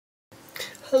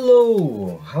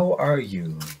Hello, how are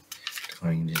you?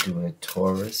 Going to do a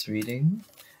Taurus reading?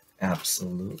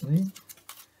 Absolutely.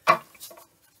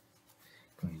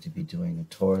 Going to be doing a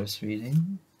Taurus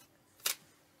reading.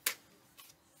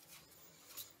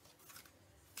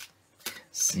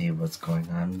 See what's going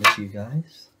on with you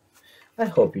guys. I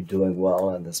hope you're doing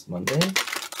well on this Monday.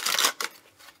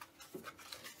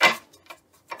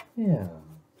 Yeah.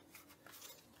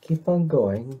 Keep on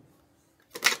going.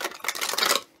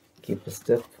 Keep a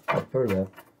stiff upper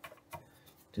lip.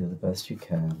 Do the best you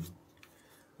can.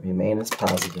 Remain as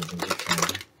positive as you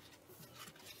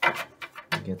can.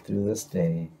 Get through this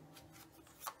day.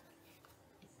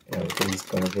 Everything's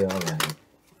going to be alright.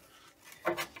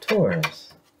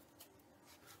 Taurus.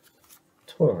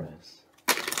 Taurus.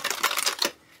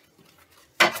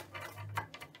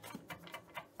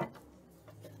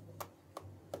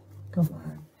 Come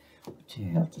on. What do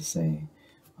you have to say?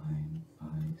 Mind,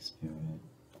 body, spirit.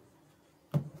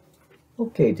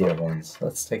 Okay, dear ones,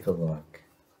 let's take a look.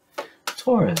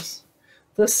 Taurus,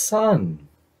 the Sun,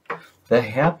 the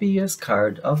happiest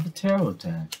card of the tarot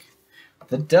deck.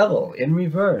 The Devil in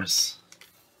reverse.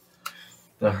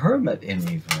 The Hermit in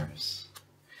reverse.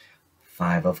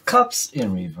 5 of Cups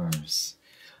in reverse.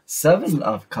 7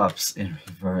 of Cups in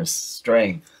reverse.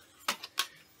 Strength.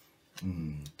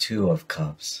 2 of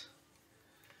Cups.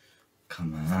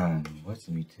 Come on, what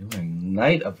are we doing?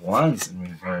 Knight of Wands in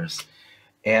reverse.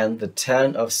 And the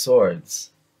 10 of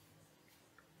Swords.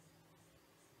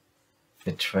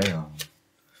 Betrayal.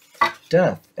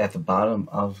 Death at the bottom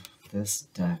of this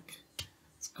deck.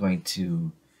 It's going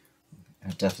to,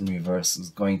 Death in reverse is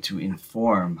going to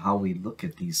inform how we look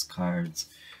at these cards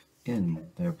in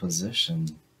their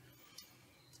position.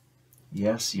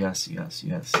 Yes, yes, yes,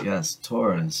 yes, yes.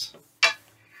 Taurus.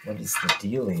 What is the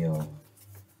dealio?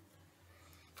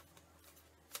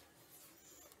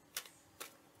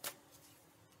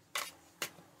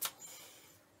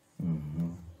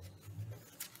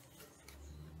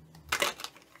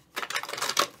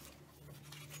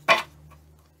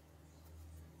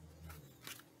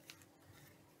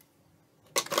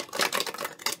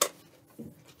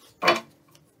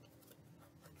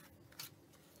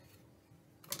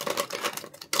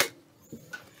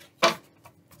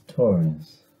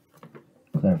 Taurus.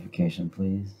 Clarification,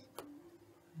 please.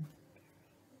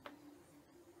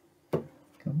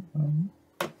 Come on.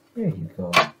 There you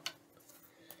go.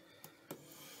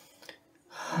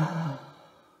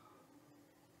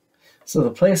 So the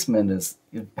placement is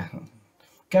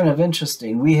kind of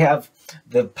interesting. We have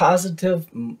the positive,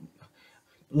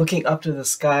 looking up to the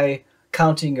sky,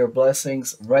 counting your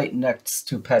blessings, right next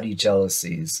to petty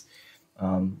jealousies.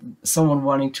 Someone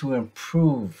wanting to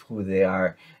improve who they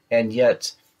are, and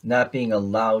yet not being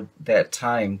allowed that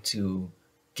time to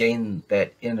gain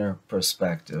that inner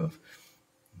perspective.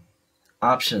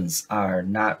 Options are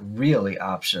not really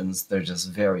options, they're just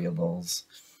variables.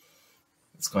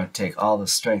 It's going to take all the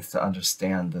strength to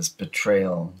understand this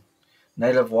betrayal.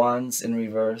 Knight of Wands in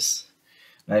reverse.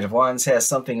 Knight of Wands has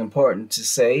something important to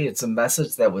say. It's a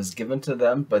message that was given to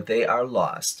them, but they are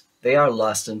lost. They are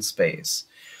lost in space.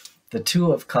 The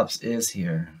 2 of Cups is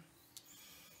here.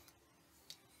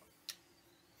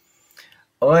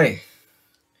 Oi.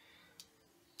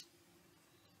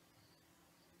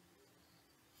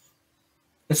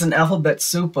 It's an alphabet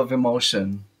soup of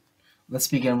emotion. Let's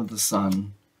begin with the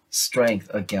Sun. Strength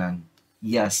again.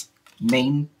 Yes,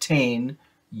 maintain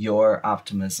your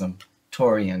optimism.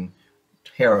 Taurian,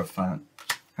 Hierophant,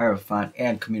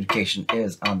 and communication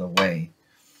is on the way.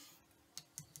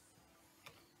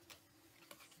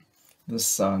 The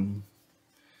Sun.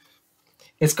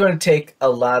 It's going to take a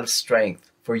lot of strength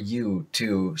for you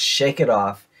to shake it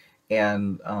off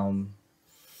and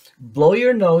blow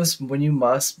your nose when you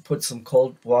must, put some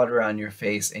cold water on your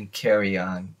face and carry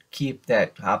on. Keep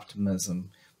that optimism.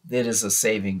 It is a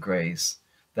saving grace,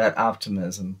 that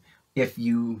optimism. If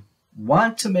you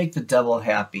want to make the devil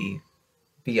happy,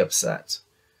 be upset,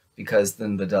 because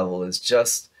then the devil is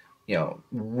just,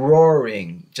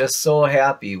 roaring, just so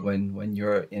happy when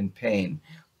you're in pain.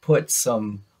 Put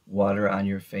some water on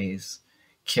your face,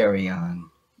 carry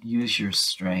on, use your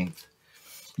strength.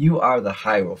 You are the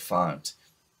Hierophant.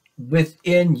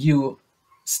 Within you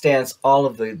stands all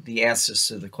of the answers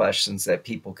to the questions that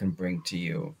people can bring to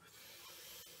you.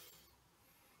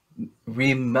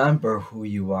 Remember who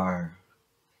you are.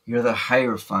 You're the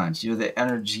Hierophant. You're the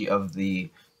energy of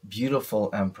the beautiful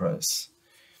Empress.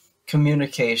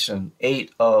 Communication,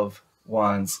 8 of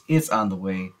Wands, it's on the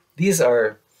way. These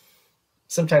are,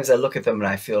 sometimes I look at them and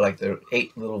I feel like they're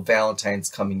 8 little Valentines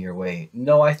coming your way.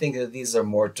 No, I think that these are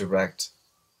more direct.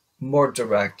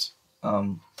 I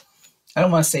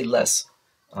don't want to say less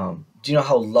Do you know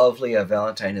how lovely a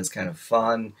Valentine is? Kind of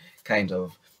fun, kind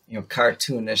of,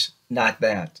 cartoonish. Not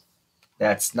that.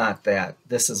 That's not that.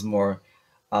 This is more,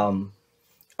 um,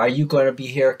 are you going to be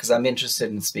here? Because I'm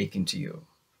interested in speaking to you.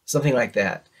 Something like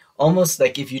that. Almost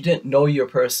like if you didn't know your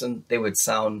person, they would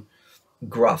sound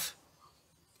gruff,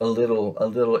 a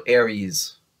little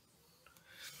Aries.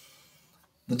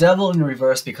 The devil in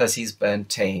reverse because he's been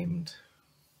tamed.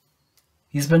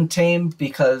 He's been tamed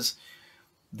because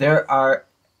there are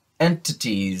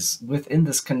entities within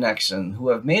this connection who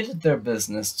have made it their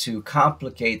business to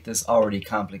complicate this already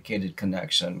complicated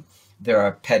connection. There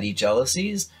are petty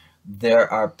jealousies. There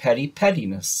are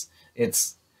pettiness.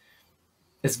 It's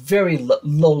very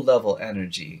low level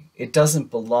energy. It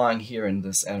doesn't belong here in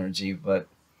this energy, but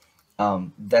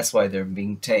that's why they're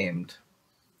being tamed.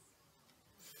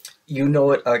 You know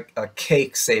what a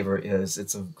cake saver is.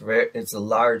 It's a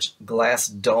large glass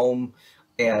dome,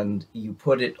 and you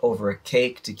put it over a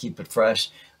cake to keep it fresh.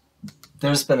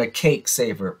 There's been a cake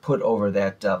saver put over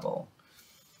that devil.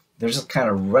 They're just kind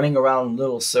of running around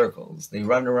little circles. They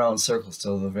run around circles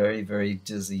till they're very, very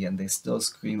dizzy, and they still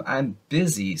scream, "I'm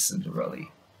busy, Cinderella."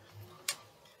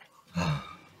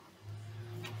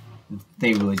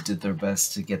 They really did their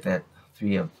best to get that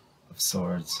Three of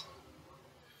Swords.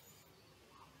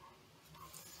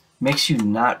 Makes you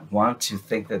not want to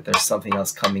think that there's something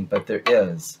else coming, but there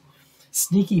is.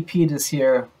 Sneaky Pete is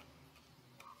here.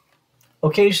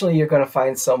 Occasionally you're going to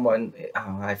find someone,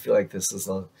 I feel like this is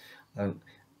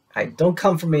don't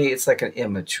come for me, it's like an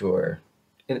immature,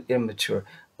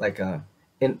 like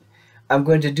I'm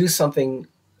going to do something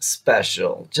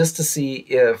special just to see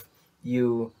if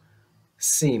you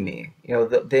see me.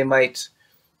 They might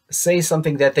say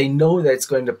something that they know that's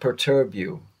going to perturb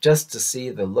you, just to see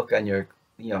the look on your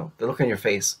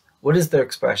face. What is their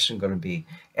expression going to be?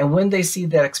 And when they see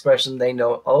that expression, they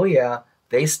know, oh yeah,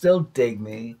 they still dig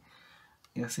me.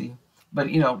 You see, but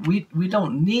we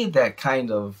don't need that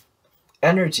kind of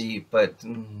energy, but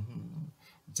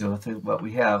deal with what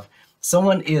we have.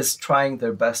 Someone is trying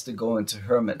their best to go into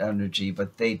hermit energy,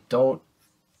 but they don't.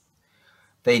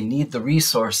 They need the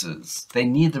resources. They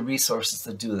need the resources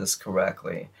to do this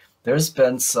correctly. There's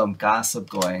been some gossip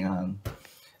going on.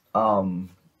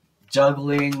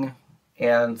 Juggling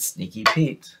and Sneaky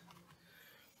Pete.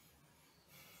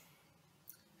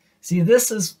 See,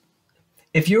 this is,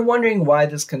 if you're wondering why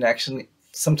this connection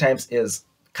sometimes is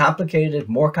complicated,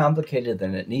 more complicated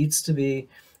than it needs to be,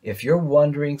 if you're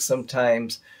wondering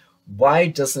sometimes why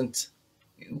doesn't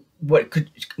what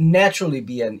could naturally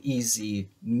be an easy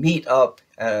meet up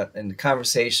and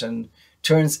conversation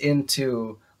turns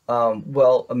into, a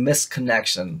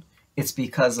misconnection, it's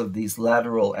because of these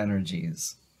lateral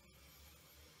energies.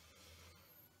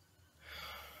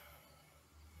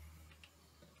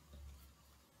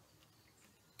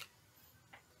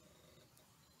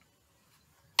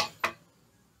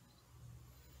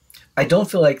 I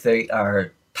don't feel like they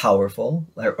are powerful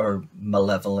or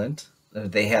malevolent.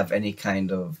 They have any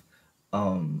kind of,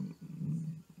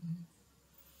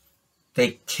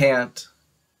 they can't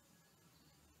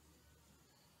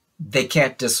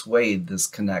dissuade this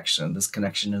connection. This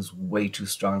connection is way too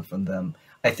strong for them.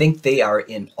 I think they are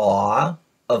in awe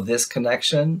of this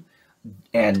connection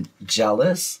and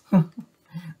jealous.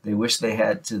 They wish they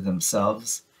had to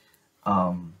themselves.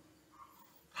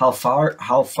 How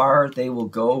far they will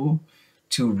go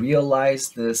to realize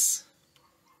this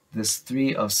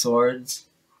Three of Swords.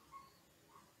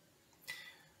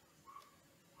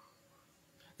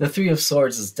 The Three of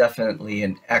Swords is definitely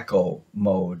in echo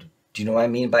mode. Do you know what I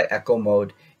mean by echo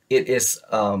mode? It is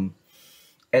an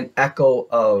echo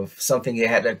of something that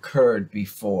had occurred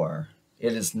before.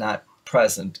 It is not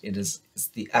present. It's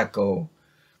the echo.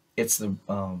 It's the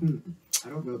I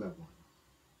don't know that one.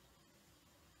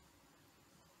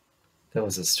 That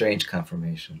was a strange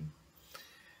confirmation.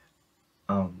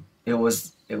 It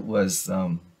was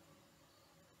I'm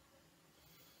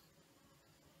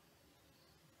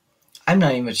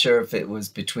not even sure if it was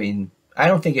between, I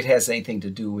don't think it has anything to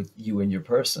do with you and your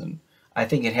person. I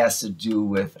think it has to do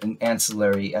with an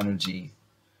ancillary energy.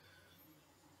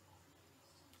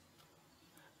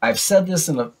 I've said this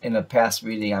in a past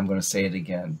reading, I'm going to say it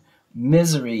again.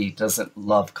 Misery doesn't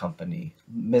love company.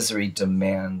 Misery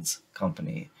demands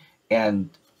company.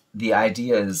 And the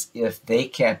idea is if they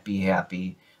can't be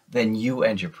happy, then you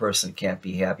and your person can't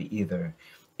be happy either.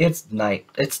 It's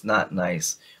not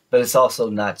nice, but it's also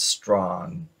not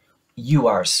strong. You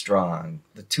are strong.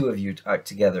 The two of you are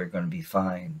together are going to be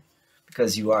fine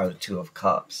because you are the Two of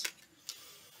Cups.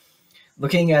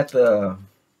 Looking at the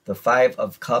Five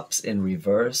of Cups in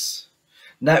reverse,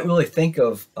 not really think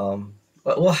of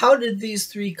Well, how did these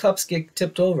 3 cups get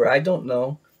tipped over? I don't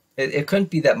know. It couldn't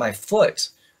be that my foot,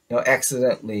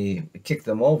 accidentally kicked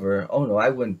them over. Oh no, I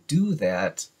wouldn't do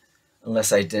that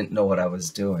unless I didn't know what I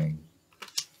was doing.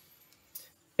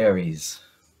 Aries.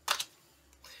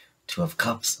 2 of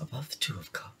Cups above the 2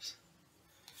 of Cups.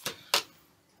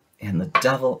 And the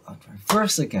Devil on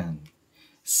reverse again.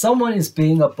 Someone is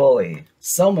being a bully.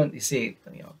 Someone, you see,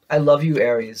 I love you,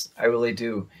 Aries. I really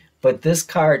do. But this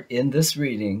card in this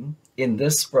reading, in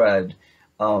this spread,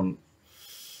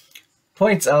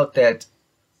 points out that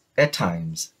at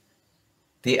times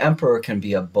the Emperor can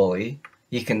be a bully.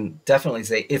 He can definitely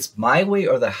say, it's my way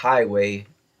or the highway,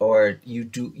 or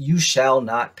you shall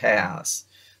not pass.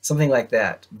 Something like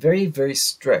that. Very, very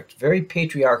strict, very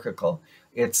patriarchal.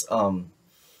 It's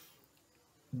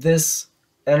this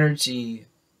energy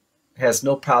has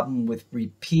no problem with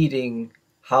repeating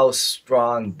how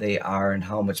strong they are and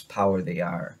how much power they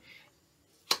are.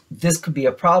 This could be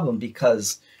a problem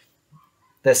because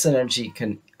this energy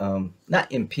can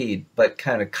not impede, but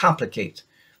kind of complicate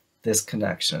this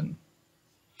connection.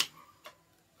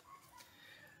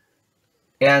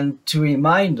 And to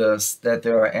remind us that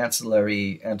there are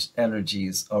ancillary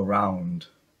energies around,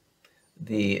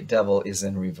 the Devil is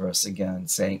in reverse again,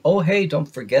 saying, oh, hey,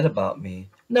 don't forget about me.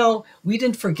 No, we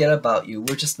didn't forget about you.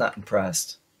 We're just not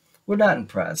impressed. We're not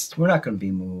impressed. We're not going to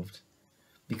be moved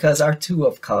because our 2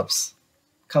 of Cups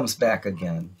comes back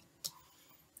again.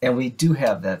 And we do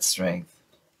have that strength.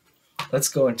 Let's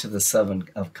go into the 7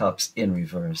 of Cups in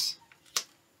reverse.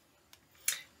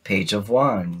 Page of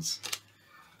Wands.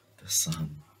 The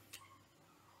Sun.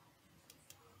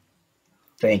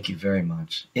 Thank you very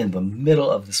much. In the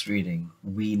middle of this reading,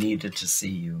 we needed to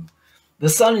see you. The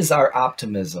sun is our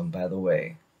optimism, by the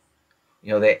way.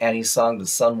 You know that Annie song, the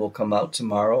sun will come out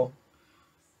tomorrow,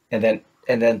 and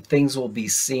then things will be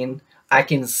seen. I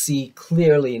can see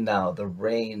clearly now the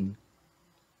rain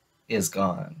is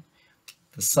gone.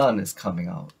 The sun is coming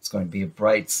out. It's going to be a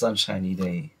bright, sunshiny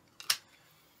day.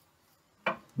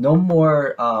 No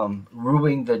more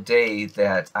ruining the day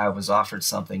that I was offered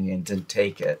something and didn't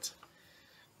take it.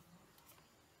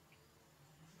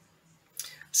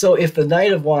 So if the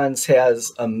Knight of Wands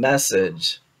has a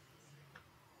message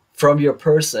from your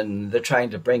person, they're trying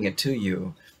to bring it to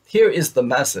you, here is the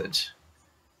message.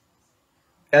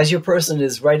 As your person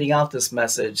is writing out this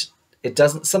message,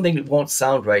 something won't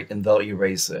sound right and they'll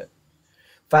erase it.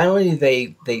 Finally,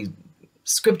 they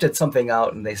scripted something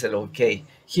out and they said, okay,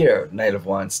 here, Knight of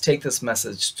Wands, take this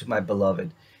message to my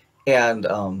beloved. And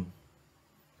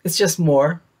it's just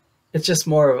more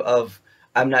of,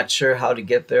 I'm not sure how to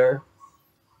get there.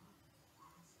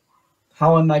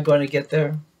 How am I going to get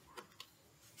there?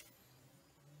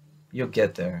 You'll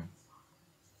get there.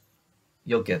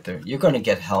 You'll get there. You're going to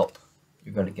get help.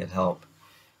 You're going to get help.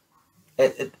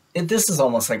 This is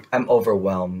almost like I'm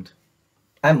overwhelmed.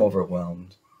 I'm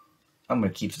overwhelmed. I'm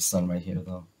going to keep the sun right here,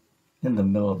 though, in the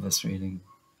middle of this reading.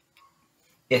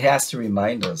 It has to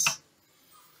remind us.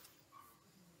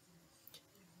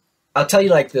 I'll tell you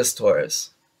like this,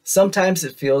 Taurus. Sometimes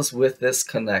it feels with this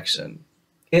connection.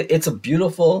 It's a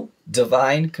beautiful,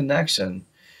 divine connection,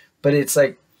 but it's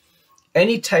like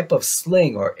any type of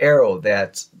sling or arrow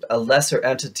that a lesser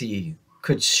entity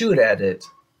could shoot at it,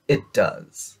 it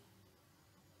does.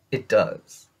 It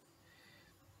does.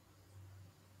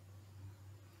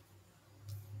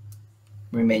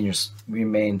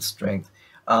 Remain strength.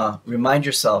 Remind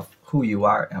yourself who you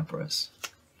are, Empress.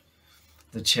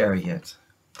 The Chariot.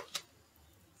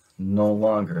 No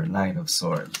longer Nine of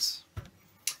Swords.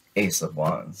 Ace of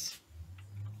Wands.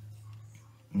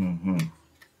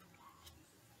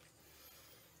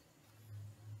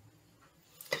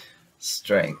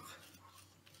 Strength.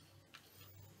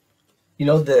 You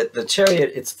know, the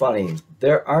Chariot, it's funny.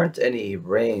 There aren't any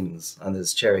reins on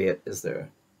this Chariot, is there?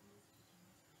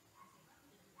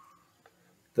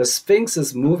 The Sphinx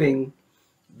is moving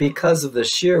because of the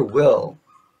sheer will.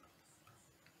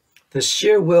 The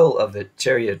sheer will of the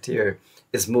charioteer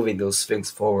is moving those Sphinx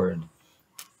forward,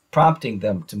 prompting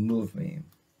them to move me.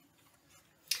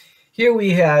 Here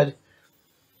we had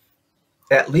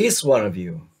at least one of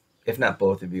you, if not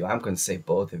both of you, I'm going to say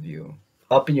both of you,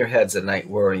 up in your heads at night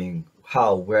worrying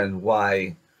how, when,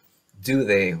 why, do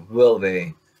they, will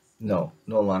they? No,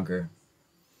 no longer.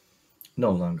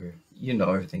 No longer. You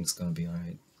know everything's going to be all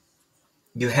right.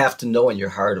 You have to know in your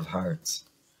heart of hearts.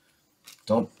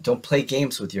 Don't play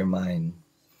games with your mind.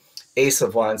 Ace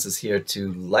of Wands is here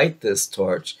to light this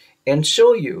torch and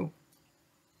show you.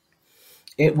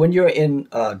 When you're in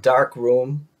a dark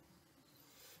room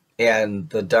and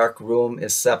the dark room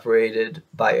is separated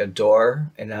by a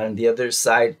door, and on the other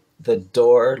side, the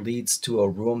door leads to a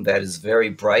room that is very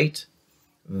bright,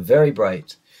 very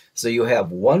bright. So you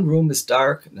have one room is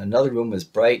dark and another room is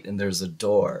bright, and there's a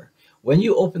door. When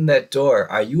you open that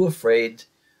door, are you afraid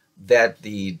that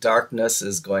the darkness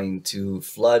is going to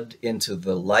flood into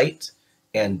the light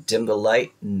and dim the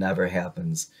light? Never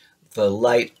happens. The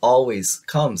light always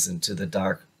comes into the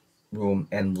dark room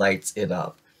and lights it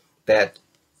up. That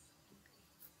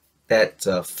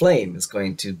flame is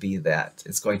going to be that.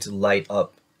 It's going to light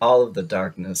up all of the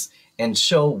darkness and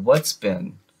show what's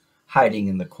been hiding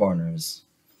in the corners.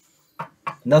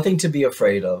 Nothing to be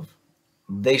afraid of.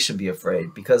 They should be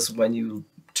afraid, because when you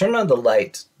turn on the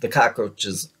light, the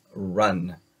cockroaches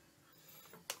run.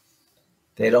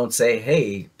 They don't say,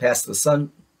 hey, pass the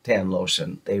suntan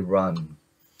lotion. They run.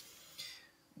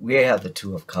 We have the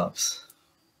Two of Cups.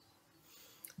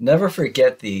 Never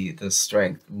forget the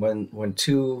strength. When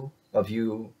two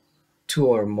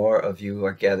or more of you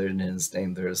are gathered in his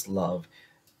name, there is love.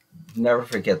 Never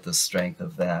forget the strength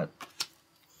of that.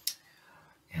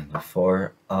 And the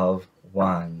Four of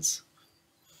Wands.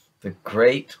 The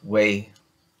great way,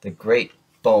 the great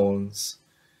bones,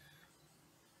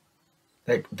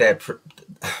 that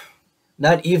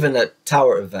not even a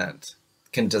tower event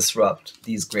can disrupt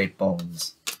these great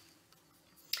bones.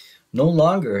 No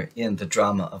longer in the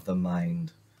drama of the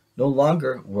mind, no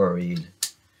longer worried.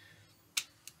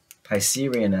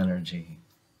 Piscean energy.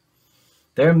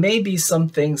 There may be some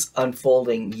things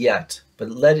unfolding yet, but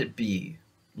let it be.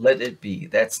 Let it be.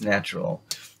 That's natural.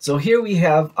 So here we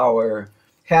have our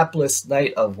hapless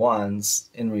Knight of Wands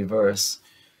in reverse.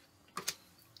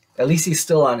 At least he's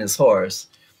still on his horse,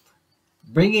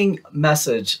 bringing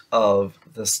message of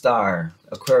the Star,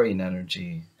 Aquarian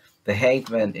energy, the Hanged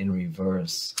Man in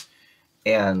reverse,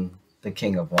 and the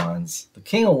King of Wands. The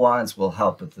King of Wands will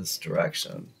help with this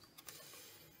direction.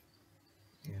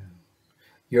 Yeah.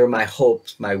 You're my hope,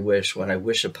 my wish, when I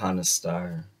wish upon a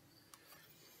star.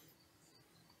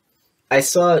 I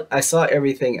saw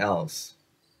everything else.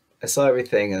 I saw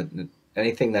everything,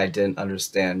 anything that I didn't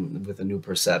understand with a new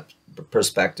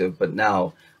perspective, but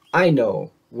now I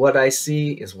know what I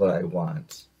see is what I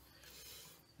want.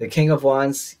 The King of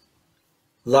Wands,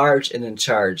 large and in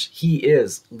charge, he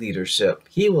is leadership.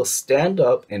 He will stand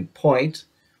up and point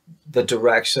the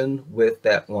direction with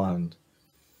that wand.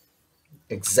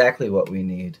 Exactly what we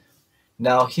need.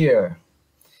 Now here,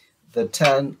 the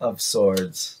Ten of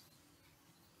Swords.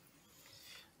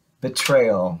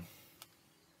 Betrayal.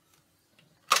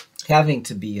 Having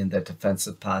to be in that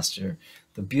defensive posture.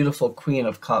 The beautiful Queen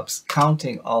of Cups,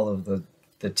 counting all of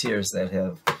the tears that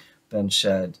have been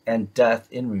shed. And death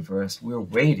in reverse. We're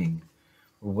waiting.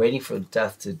 We're waiting for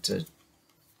death to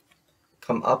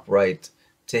come upright,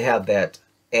 to have that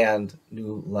and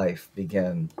new life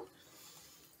begin.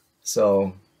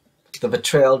 So the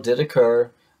betrayal did occur.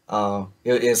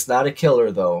 It is not a killer,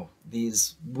 though.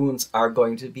 These wounds are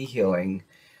going to be healing.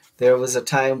 There was a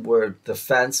time where the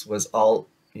fence was all,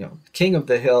 king of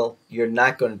the hill, you're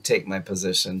not going to take my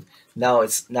position. Now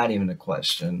it's not even a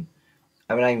question.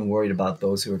 I'm not even worried about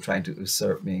those who are trying to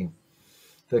usurp me.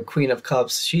 The Queen of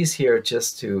Cups, she's here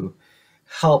just to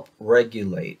help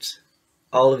regulate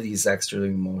all of these extra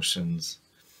emotions.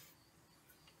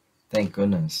 Thank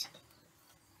goodness.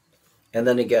 And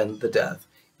then again, the Death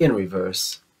in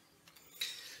reverse.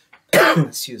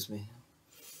 Excuse me.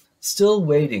 Still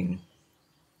waiting.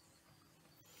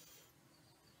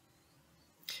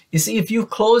 You see, if you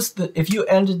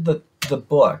ended the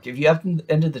book, if you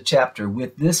ended the chapter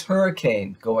with this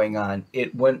hurricane going on,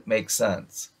 it wouldn't make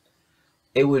sense.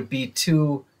 It would be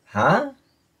too, it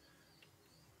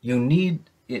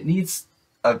needs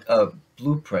a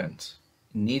blueprint.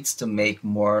 It needs to make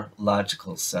more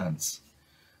logical sense.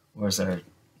 Whereas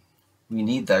we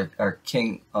need our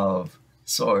King of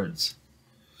Swords.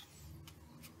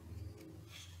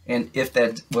 And if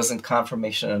that wasn't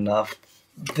confirmation enough,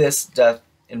 this Death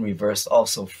in reverse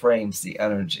also frames the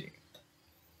energy.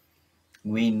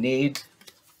 We need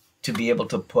to be able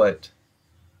to put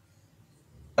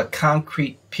a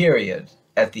concrete period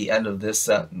at the end of this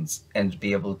sentence and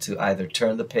be able to either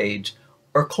turn the page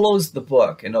or close the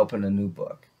book and open a new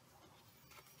book.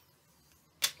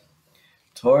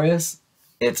 Taurus,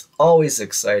 it's always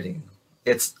exciting.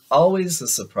 It's always a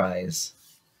surprise.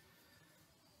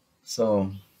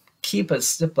 So keep a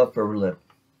stiff upper lip,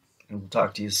 and we'll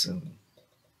talk to you soon.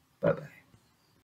 Bye-bye.